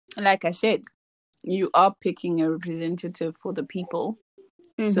 Like I said, you are picking a representative for the people.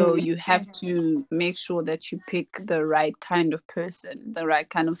 So you have to make sure that you pick the right kind of person, the right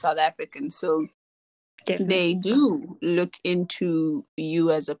kind of South African. So they do look into you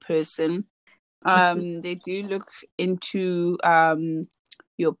as a person. They do look into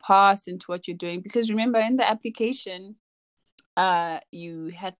your past, into what you're doing. Because remember, in the application,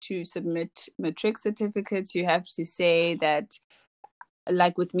 you have to submit matric certificates. You have to say that,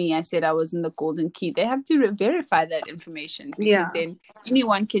 like with me, I said I was in the Golden Key. They have to verify that information, because then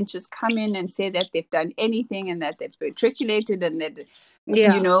anyone can just come in and say that they've done anything and that they've matriculated and that,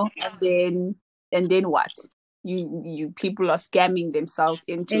 and then what? You people are scamming themselves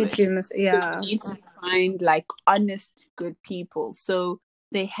into it. So you need to find like honest, good people. So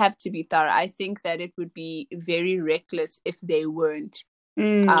they have to be thorough. I think that it would be very reckless if they weren't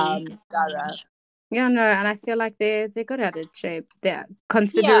thorough. Yeah, no, and I feel like they're good at it, shape. They're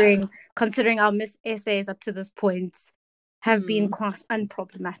Yeah. considering our Miss essays up to this point have been Mm. quite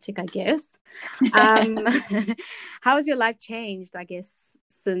unproblematic, I guess. Um, how has your life changed, I guess,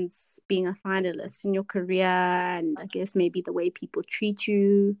 since being a finalist in your career, and I guess maybe the way people treat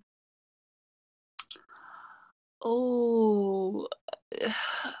you? Oh,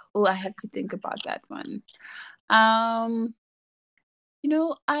 oh, I have to think about that one. Um,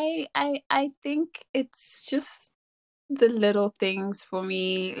 I think it's just the little things for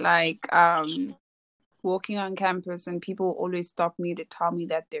me, like walking on campus and people always stop me to tell me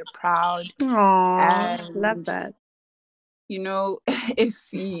that they're proud. Oh, love And that. if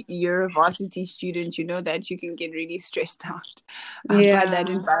you're a varsity student, you know that you can get really stressed out by that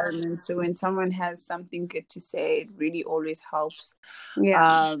Yeah, environment. So when someone has something good to say, it really always helps.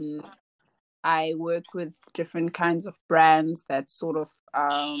 yeah. Um, I work with different kinds of brands that sort of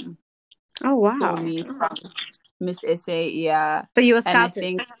Oh, saw wow. me from Miss SA, yeah. So you were And I scouted.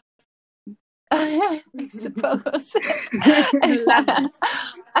 think I suppose. Love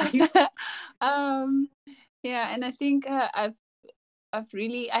it. um yeah, and I think I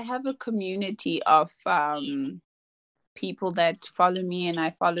have a community of people that follow me, and I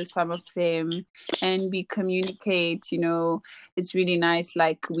follow some of them, and we communicate. It's really nice.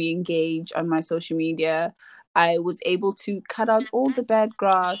 Like, we engage on my social media. I was able to cut out all the bad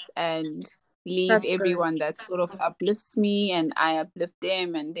grass and leave That's good. everyone that sort of uplifts me, and I uplift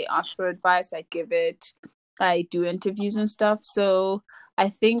them, and they ask for advice, I give it. I do interviews and stuff. So I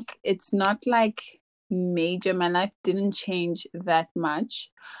think it's not like major. My life didn't change that much.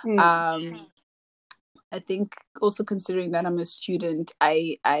 Mm. um I think also, considering that I'm a student,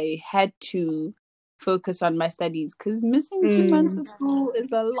 I had to focus on my studies, because missing 2 months Mm. of school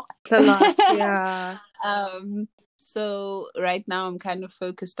is a It's a lot. lot. Yeah. um, so right now I'm kind of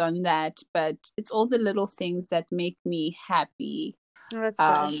focused on that, but it's all the little things that make me happy, Oh, that's good.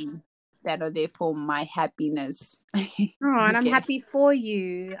 um, that are there for my happiness. Oh, I and I'm guess. happy for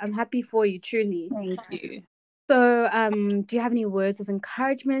you. I'm happy for you, truly. Thank you. So, do you have any words of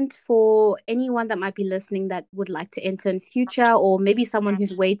encouragement for anyone that might be listening that would like to enter in future, or maybe someone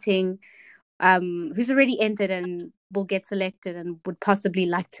who's waiting, who's already entered and will get selected and would possibly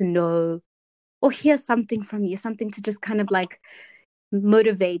like to know or hear something from you, something to just kind of like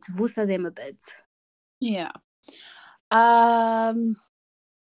motivate, vusa them a bit? Yeah. Um,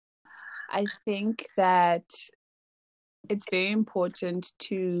 I think that it's very important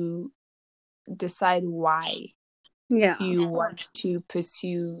to decide why Yeah, you want to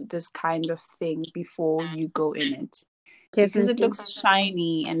pursue this kind of thing before you go in it. Because it definitely. looks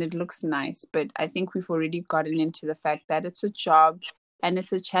shiny and it looks nice, but I think we've already gotten into the fact that it's a job, and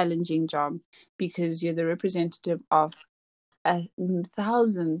it's a challenging job, because you're the representative of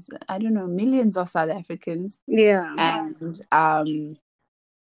thousands, I don't know, millions of South Africans. Yeah. And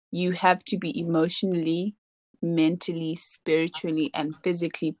you have to be emotionally, mentally, spiritually, and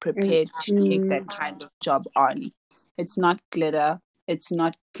physically And prepared to take that kind of job on. It's not glitter, it's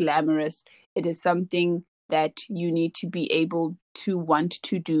not glamorous. It is something that you need to be able to want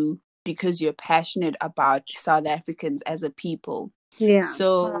to do, because you're passionate about South Africans as a people. yeah,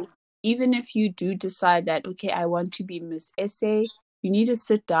 So even if you do decide that, okay, I want to be Miss SA, you need to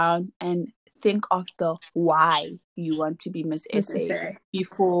sit down and think of the why you want to be Miss Miss SA SA.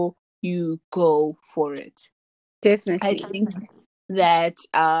 before you go for it. I Definitely. think that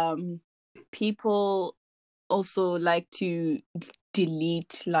people also like to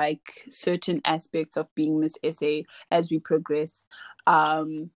delete like certain aspects of being Miss SA as we progress.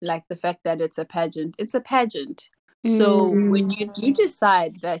 Like the fact that it's a pageant. It's a pageant. So when Mm, you do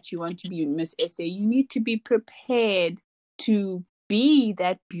decide that you want to be Miss SA, you need to be prepared to be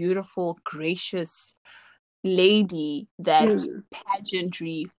that beautiful, gracious lady that mm,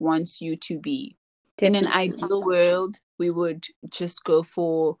 pageantry wants you to be. In an definitely. ideal world, we would just go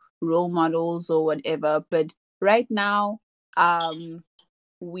for role models or whatever. But right now, um,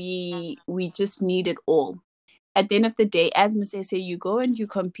 we just need it all. At the end of the day, as Miss SA, you go and you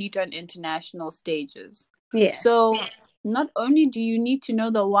compete on international stages. Yes. So not only do you need to know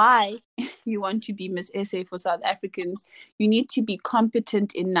the why you want to be Miss SA for South Africans, you need to be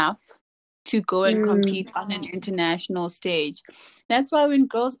competent enough to go and Mm. compete on an international stage. That's why when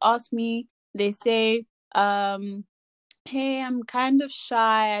girls ask me, they say, hey, I'm kind of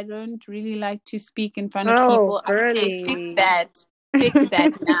shy. I don't really like to speak in front of Oh, people. I say, fix girly. that. Fix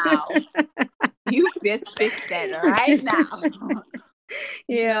that now. You best fix that right now.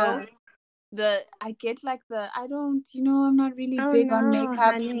 you know, Yeah. I get like I don't, I'm not really Oh big on no,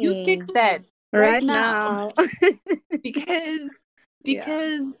 makeup. You honey. fix that right Right now. now. because Yeah.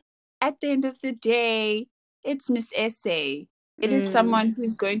 because at the end of the day, it's Miss SA. It is someone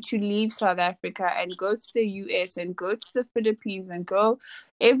who's going to leave South Africa and go to the US and go to the Philippines and go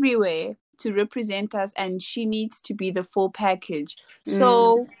everywhere to represent us, and she needs to be the full package.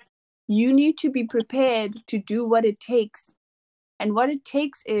 So you need to be prepared to do what it takes. And what it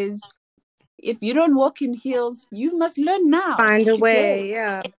takes is, if you don't walk in heels, you must learn now. Find a way, go.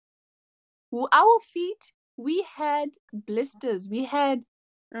 yeah. Our feet, we had blisters. We had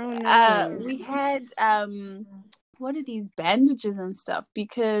what are these bandages and stuff,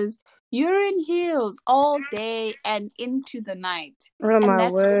 because you're in heels all day and into the night. Oh, and my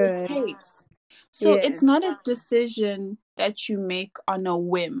that's word. what it takes. So Yes. it's not a decision that you make on a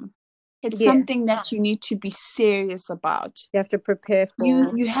whim. It's Yes. something that you need to be serious about. You have to prepare for.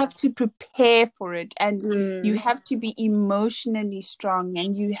 You have to prepare for it, and you have to be emotionally strong,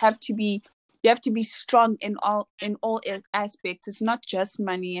 and you have to be strong in all aspects. It's not just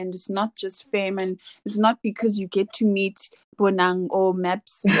money, and it's not just fame, and it's not because you get to meet Bonang or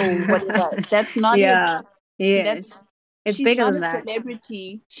Maps or whatever. That's not it. Yes. It's she's bigger not than a that.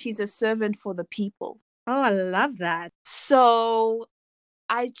 celebrity. She's a servant for the people. Oh, I love that. So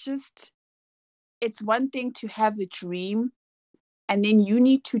it's one thing to have a dream, and then you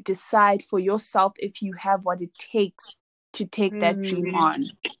need to decide for yourself if you have what it takes to take that dream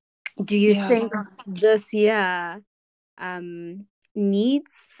on. Do you think this year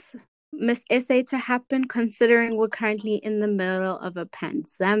needs Miss SA to happen, considering we're currently in the middle of a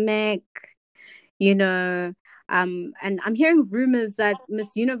pandemic? You know, and I'm hearing rumors that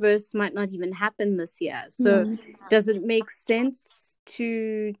Miss Universe might not even happen this year. So does it make sense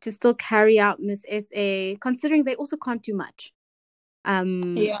to still carry out Miss SA, considering they also can't do much?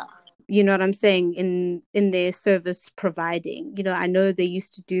 You know what I'm saying, in their service providing. You know, I know they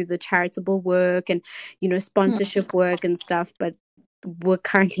used to do the charitable work and, you know, sponsorship work and stuff, but we're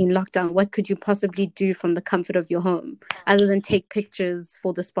currently in lockdown. What could you possibly do from the comfort of your home other than take pictures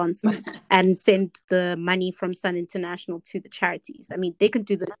for the sponsors and send the money from Sun International to the charities? I mean, they could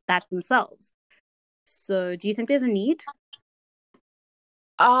do that themselves. So do you think there's a need?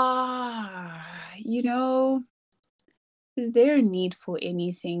 You know, is there a need for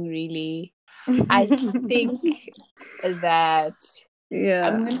anything really? I think that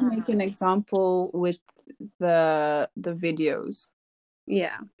I'm going to make an example with the videos.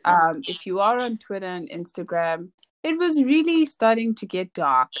 If you are on Twitter and Instagram, it was really starting to get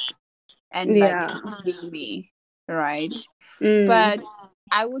dark and like gloomy, right? But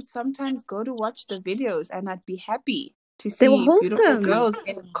I would sometimes go to watch the videos, and I'd be happy to see beautiful girls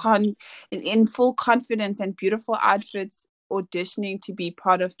in full confidence and beautiful outfits auditioning to be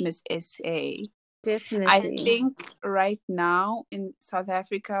part of Miss SA. Definitely. I think right now in South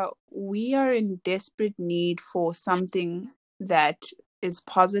Africa, we are in desperate need for something that is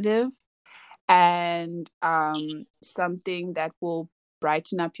positive and something that will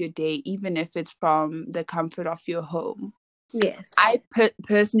brighten up your day, even if it's from the comfort of your home. Yes. I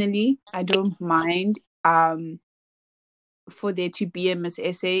personally, I don't mind for there to be a Miss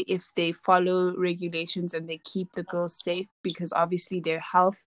SA if they follow regulations and they keep the girls safe, because obviously their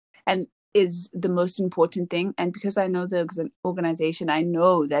health is the most important thing. And because I know the organization, I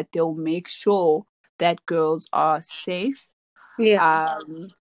know that they'll make sure that girls are safe. I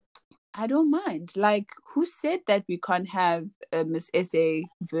don't mind. Like, who said that we can't have a Miss SA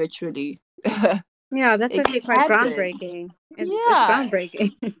virtually? That's actually quite groundbreaking. It's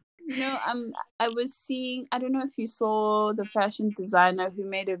groundbreaking. You know, I was seeing, I don't know if you saw the fashion designer who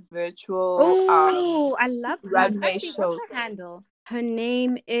made a virtual I love runway show. What's her handle? Her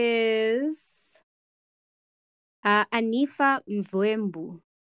name is Anifa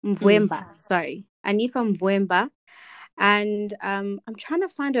Mvwemba. Sorry, Anifa Mvwemba. And I'm trying to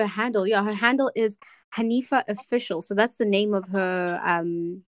find her handle. Yeah, her handle is Hanifa Official. So that's the name of her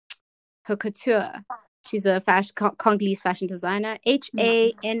couture. She's a Congolese fashion designer.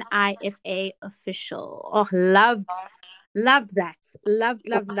 HANIFA Official. Oh, loved that. Loved.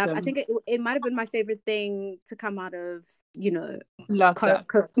 I think it might have been my favorite thing to come out of, you know,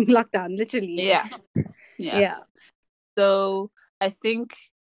 lockdown, literally. Yeah. So I think,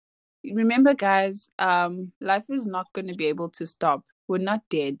 remember, guys, life is not going to be able to stop. We're not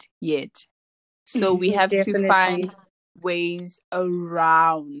dead yet. So we have to find ways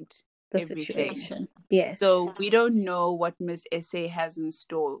around the everything. Situation. Yes. So we don't know what Miss SA has in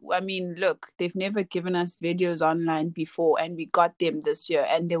store. I mean, look, they've never given us videos online before, and we got them this year,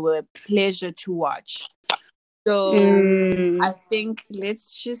 and they were a pleasure to watch. So I think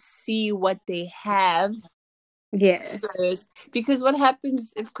let's just see what they have Yes. first. Because what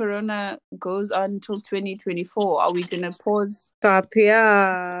happens if Corona goes on until 2024? Are we gonna pause? Stop.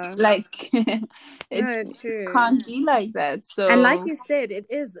 Yeah. Like, it No, true. can't be like that. And like So you said, it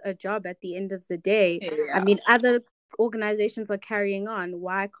is a job at the end of the day. I yeah, mean, other organizations are carrying on.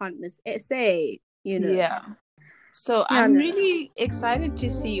 Why can't Miss SA, yeah. So Yeah, I'm no. really excited to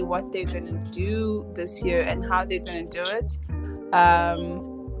see what they're gonna do this year and how they're gonna do it.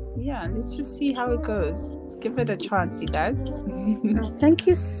 Yeah, let's just see how it goes. Let's give it a chance, you guys. Thank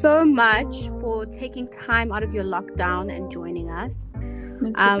you so much for taking time out of your lockdown and joining us.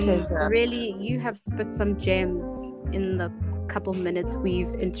 It's a pleasure. Really, you have spit some gems in the couple minutes we've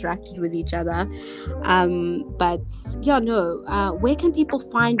interacted with each other. But yeah, no. Where can people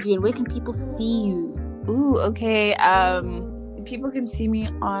find you and where can people see you? Ooh, okay. People can see me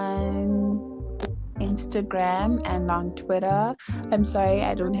on Instagram and on Twitter. I'm sorry,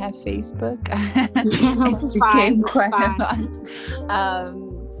 I don't have Facebook. It's fine. Quite a lot.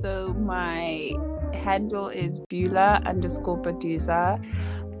 So my handle is Beulah_Baduza.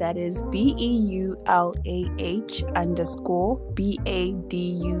 That is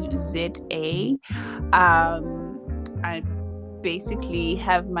BEULAH_BADUZA. I basically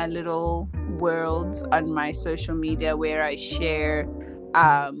have my little world on my social media where I share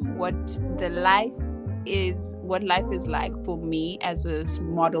what life is like for me as a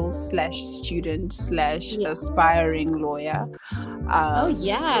model / student / aspiring lawyer.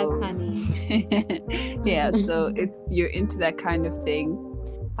 Honey. Yeah, so if you're into that kind of thing,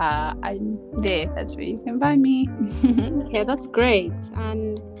 I'm there. That's where you can find me. Okay, that's great.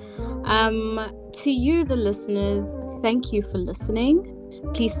 And to you, the listeners, thank you for listening.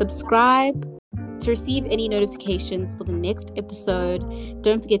 Please subscribe to receive any notifications for the next episode.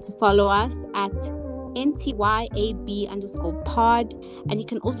 Don't forget to follow us at NTYAB_pod, and you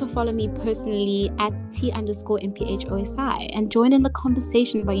can also follow me personally at T_MPHOSI and join in the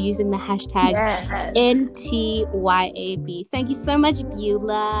conversation by using the hashtag NTYAB. Thank you so much,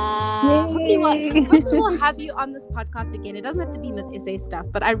 Beulah. Hopefully we'll have you on this podcast again. It doesn't have to be Miss SA stuff,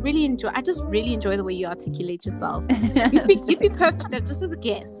 but I just really enjoy the way you articulate yourself. You'd be perfect just as a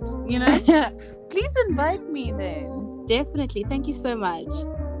guest, Please invite me then. Definitely. Thank you so much.